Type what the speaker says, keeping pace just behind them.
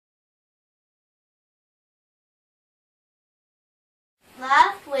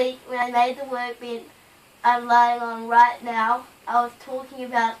week when I made the workbench I'm lying on right now, I was talking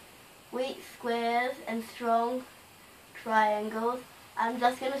about weak squares and strong triangles. I'm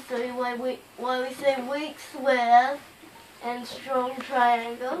just going to show you why we say weak squares and strong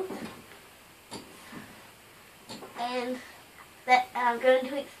triangles. And that I'm going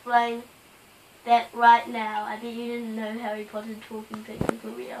to explain that right now. I bet you didn't know Harry Potter talking pictures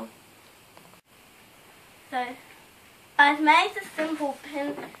were real. So, I've made the simple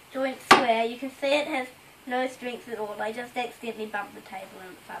pin joint square. You can see it has no strength at all. I just accidentally bumped the table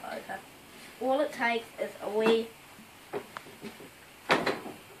and it fell over. All it takes is a wee...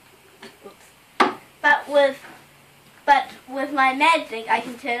 Oops. But with my magic I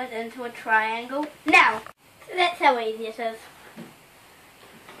can turn it into a triangle. Now, so that's how easy it is.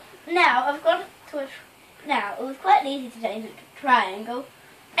 Now, I've got it to a... Now, it was quite easy to change it to a triangle.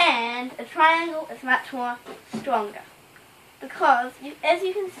 And a triangle is much more stronger. Because, as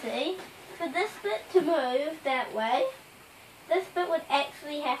you can see, for this bit to move that way, this bit would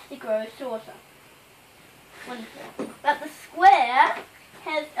actually have to grow shorter. But the square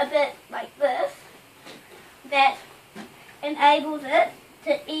has a bit like this that enables it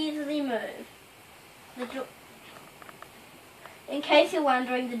to easily move. In case you're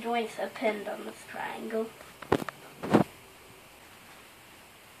wondering, the joints are pinned on this triangle.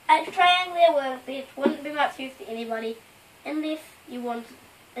 A triangular workbench wouldn't be much use to anybody unless you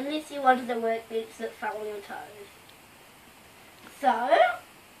wanted a workbench that fell on your toes. So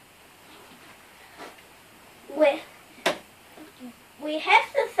we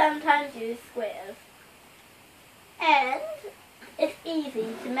have to sometimes use squares, and it's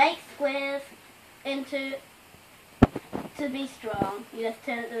easy to make squares to be strong. You just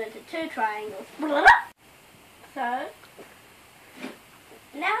turn them into two triangles. So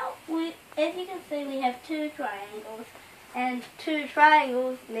now as you can see, we have two triangles, and two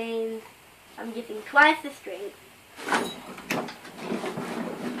triangles means I'm getting twice the strength.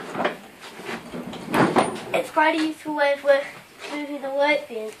 It's quite a useful way of moving the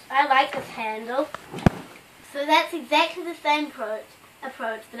workbench. I like this handle. So that's exactly the same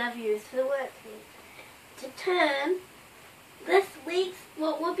approach that I've used for the workbench. To turn this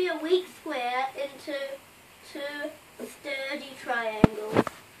what would be a weak square into two sturdy triangles.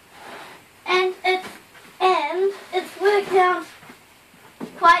 And it's worked out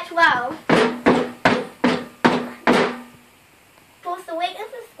quite well. Of course, the weakness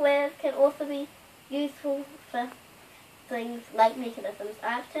of squares can also be useful for things like mechanisms.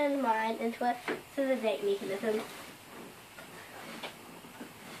 I've turned mine into a scissor-jack mechanism.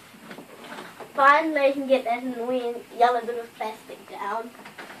 Finally, I can get that annoying yellow bit of plastic down.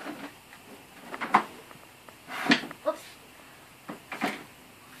 Oops.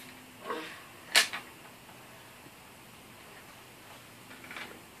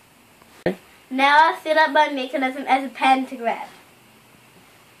 Now I've set up my mechanism as a pantograph.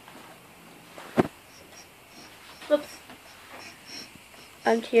 Oops.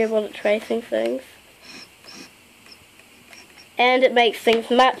 I'm terrible at tracing things. And it makes things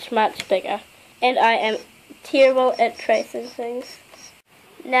much, much bigger. And I am terrible at tracing things.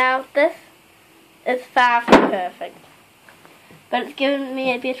 Now this is far from perfect. But it's given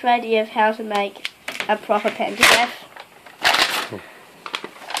me a better idea of how to make a proper pantograph.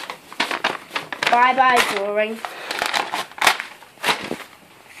 Bye bye drawing.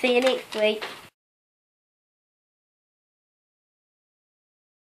 See you next week.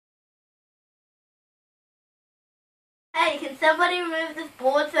 Hey, can somebody remove this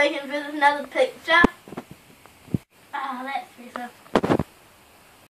board so I can do another picture? Oh, that's better.